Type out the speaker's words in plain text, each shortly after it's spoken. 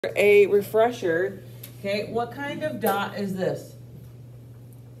A refresher, okay, what kind of dot is this?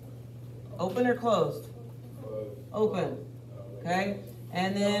 Open or closed? Open, okay?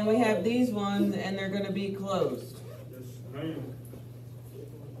 And then we have these ones and they're going to be closed.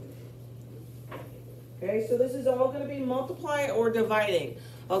 Okay, so this is all going to be multiply or dividing.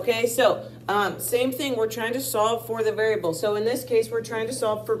 Okay, so same thing, we're trying to solve for the variable. So in this case, we're trying to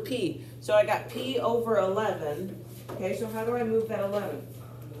solve for p. So I got p over 11. Okay, so how do I move that 11?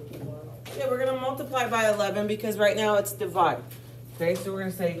 Yeah, we're going to multiply by 11 because right now it's divide. Okay, so we're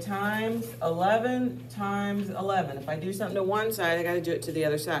going to say times 11 times 11. If I do something to one side, I got to do it to the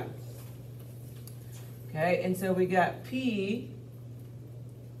other side. Okay, and so we got p,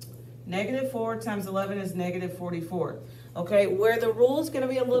 negative 4 times 11 is negative 44. Okay, where the rule is going to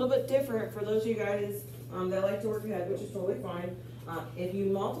be a little bit different for those of you guys that like to work ahead, which is totally fine. If you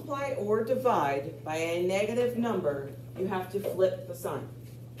multiply or divide by a negative number, you have to flip the sign.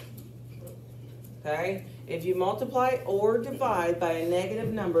 Okay, if you multiply or divide by a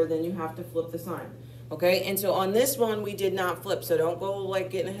negative number, then you have to flip the sign. Okay, and so on this one, we did not flip, so don't go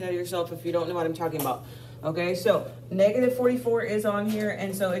like getting ahead of yourself if you don't know what I'm talking about. Okay, so negative 44 is on here,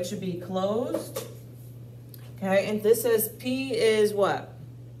 and so it should be closed. Okay, and this says P is what?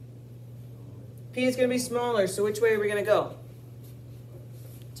 P is going to be smaller, so which way are we going to go?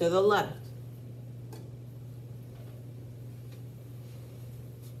 To the left.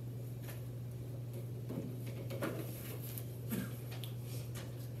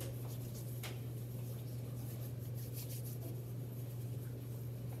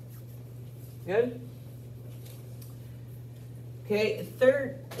 Good? Okay,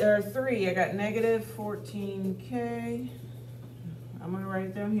 3, I got negative 14k. I'm going to write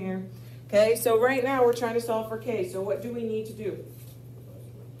it down here. Okay, so right now we're trying to solve for k. So what do we need to do?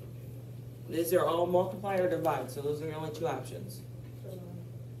 These are all multiply or divide, so those are the only two options.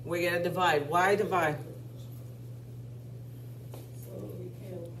 We're going to divide. Why divide?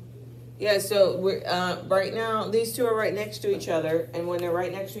 Yeah, so we're, right now, these two are right next to each other, and when they're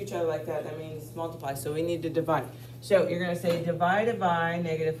right next to each other like that, that means multiply, so we need to divide. So you're going to say divided by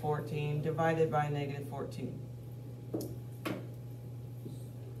negative 14, divided by negative 14.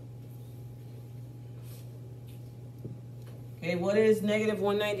 Okay, what is negative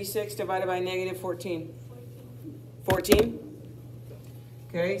 196 divided by negative 14? 14?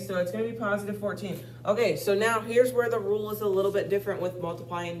 Okay, so it's going to be positive 14. Okay, so now here's where the rule is a little bit different with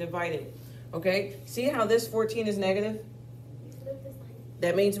multiplying and dividing. Okay, see how this 14 is negative?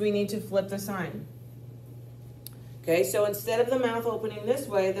 That means we need to flip the sign. Okay, so instead of the mouth opening this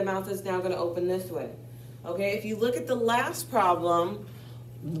way, the mouth is now going to open this way. Okay, if you look at the last problem,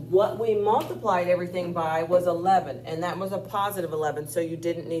 what we multiplied everything by was 11, and that was a positive 11, so you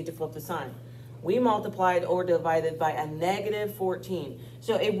didn't need to flip the sign. We multiplied or divided by a negative 14.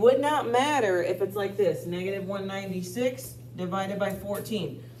 So it would not matter if it's like this, negative 196 divided by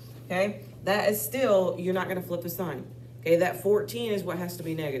 14. Okay, that is still, you're not going to flip the sign. Okay, that 14 is what has to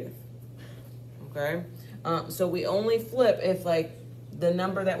be negative. Okay, so we only flip if like the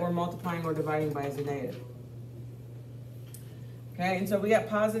number that we're multiplying or dividing by is a negative. Okay, and so we got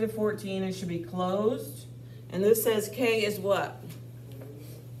positive 14, it should be closed. And this says K is what?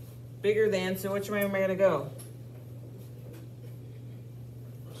 Bigger than, so which way am I going to go?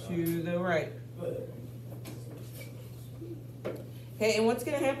 To the right. Okay, and what's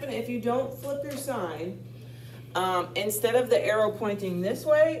going to happen if you don't flip your sign, instead of the arrow pointing this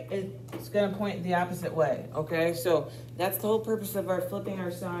way, it's going to point the opposite way. Okay, so that's the whole purpose of our flipping our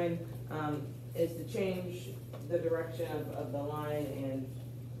sign, is to change the direction of the line, and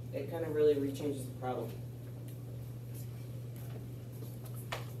it kind of really rechanges the problem.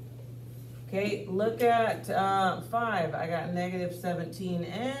 Okay, look at 5. I got negative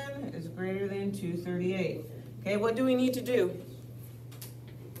 17n is greater than 238. Okay, what do we need to do?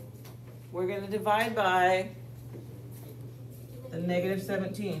 We're going to divide by the negative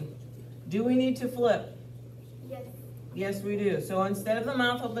 17. Do we need to flip? Yes. Yes, we do. So instead of the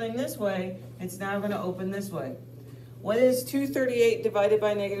mouth opening this way, it's now going to open this way. What is 238 divided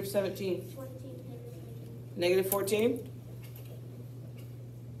by negative 17? 14. Negative 14?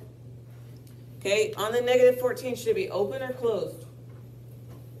 Okay, on the negative 14, should it be open or closed?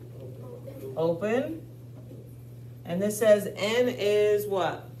 Open. Open. And this says n is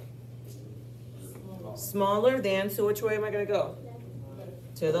what? Smaller than, so which way am I going to go?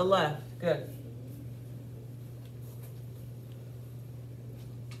 Left. To the left. Good.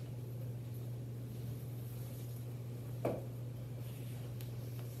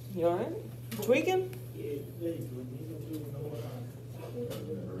 You all right? Tweaking?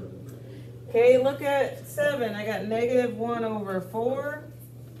 Okay, look at 7. I got negative 1 over 4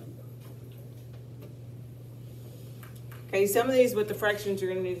 Okay, some of these with the fractions, you're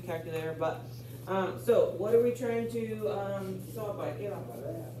gonna need a calculator, but, so what are we trying to, solve by? Get off of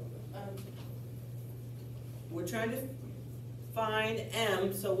that. We're trying to find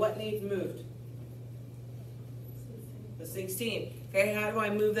M, so what needs moved? The 16. Okay, how do I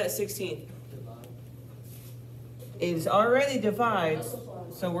move that 16? It is already divides,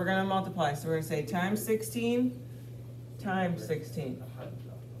 so we're gonna multiply. So we're gonna say times 16 times 16.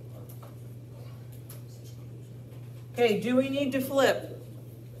 Okay, do we need to flip?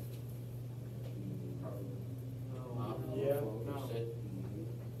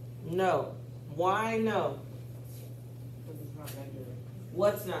 No. Why no?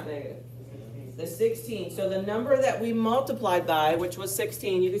 What's not negative? The 16. So the number that we multiplied by, which was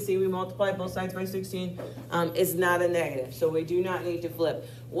 16, you can see we multiplied both sides by 16, is not a negative. So we do not need to flip.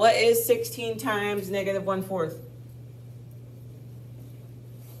 What is 16 times negative 1/4?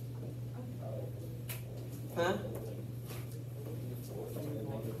 Huh?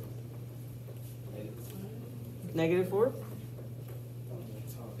 Negative 4?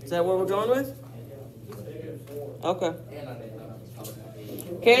 Is that what we're going with? Okay.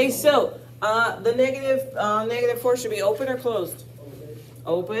 Okay, so the negative 4 should be open or closed?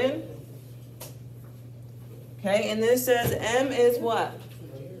 Open. Okay, and this says M is what?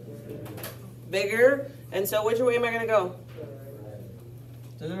 Bigger. And so which way am I going to go?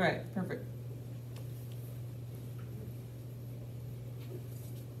 To the right. Perfect.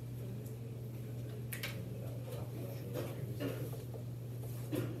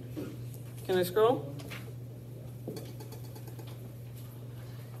 Can I scroll?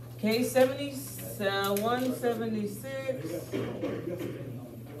 Okay, 176.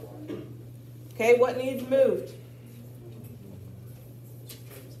 Okay, what needs moved?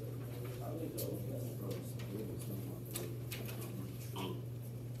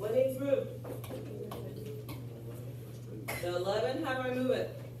 What needs moved? The 11, how do I move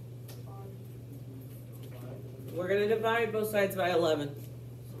it? We're going to divide both sides by 11.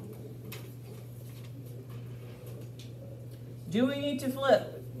 Do we need to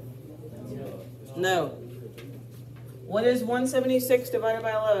flip? No. What is 176 divided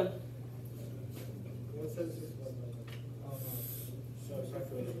by 11?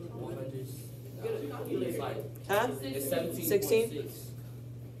 Huh? 16?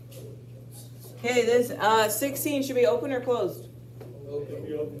 Okay, this 16 should be open or closed?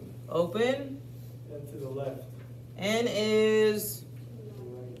 Open. Open. And to the left. N is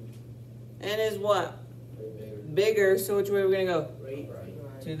what? Bigger, so which way are we going to go? Right.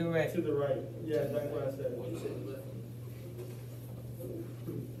 To the right. To the right. Yeah, that's what I said.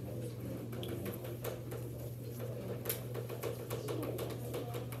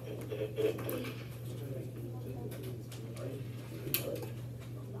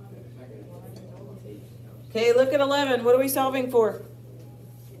 Okay, look at 11. What are we solving for?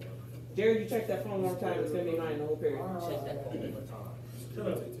 Jared, you check that phone one more time. It's going to be mine the whole period. Check that phone one more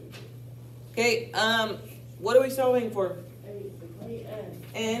time. Okay, what are we solving for?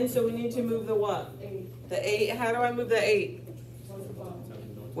 N, so we need to move the what? The 8. How do I move the 8?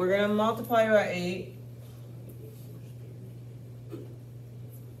 We're going to multiply by 8.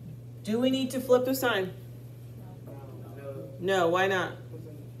 Do we need to flip the sign? No, why not?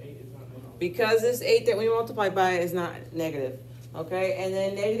 Because this 8 that we multiply by is not negative. Okay, and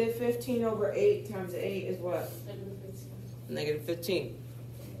then negative 15 over 8 times 8 is what? Negative 15.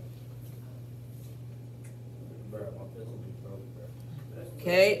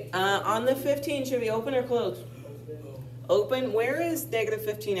 Okay, on the 15, should we open or close? Open. Where is negative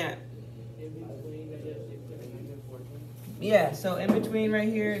 15 at? Yeah, so in between right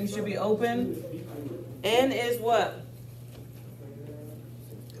here, and should be open. N is what?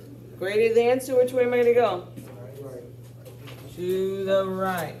 Greater than, so which way am I going to go? To the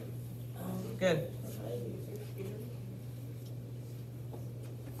right. Good.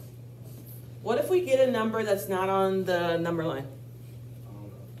 What if we get a number that's not on the number line?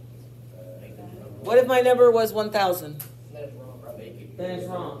 What if my number was 1,000? Then it's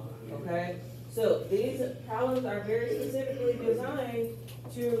wrong, okay? So these problems are very specifically designed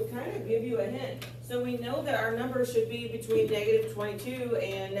to kind of give you a hint. So we know that our number should be between negative 22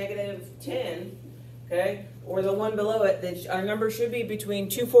 and negative 10, okay? Or the one below it, that our number should be between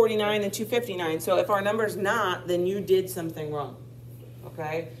 249 and 259. So if our number's not, then you did something wrong,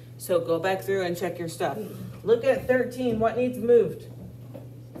 okay? So go back through and check your stuff. Look at 13, what needs moved?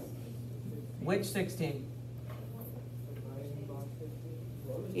 Which 16?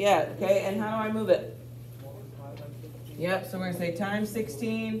 Yeah, okay, and how do I move it? Yep, so we're going to say times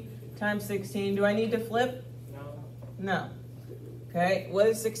 16 times 16. Do I need to flip? No. Okay, what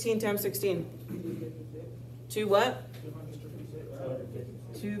is 16 times 16? 2 what?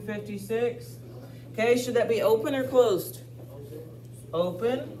 256. Okay, should that be open or closed?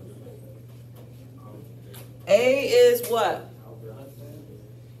 Open. A is what?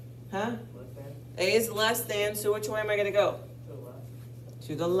 Huh? A is less than, so which way am I going to go?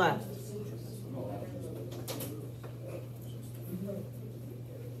 To the left.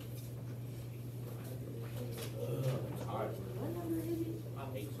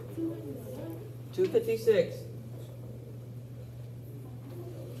 $2.56.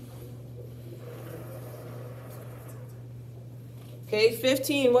 Okay,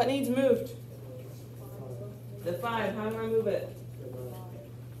 15. What needs moved? The 5. How do I move it?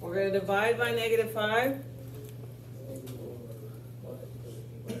 We're going to divide by -5.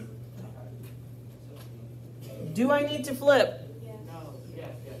 Do I need to flip?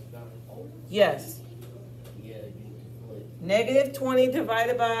 Yes. -20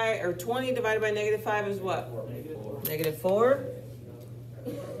 divided by, or 20 divided by -5 is what? -4.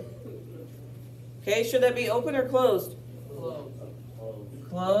 Okay, should that be open or closed?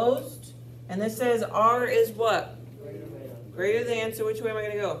 Closed. And this says R is what? Greater than, so which way am I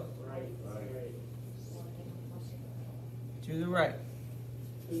going to go? To the right.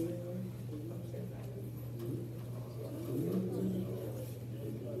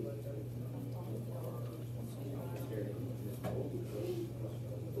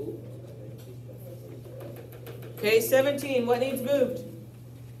 Okay, 17. What needs moved?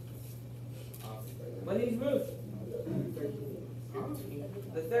 What needs moved?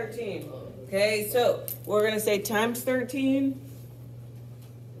 The 13. Okay, so we're going to say times 13.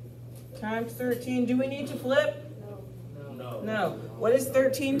 Times 13. Do we need to flip? No. What is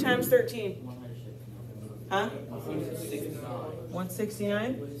 13 times 13? Huh?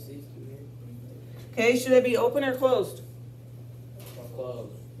 169. Okay, should it be open or closed?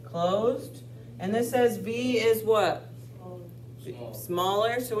 Closed. And this says V is what?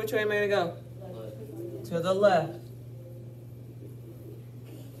 Smaller. So which way am I going to go? To the left.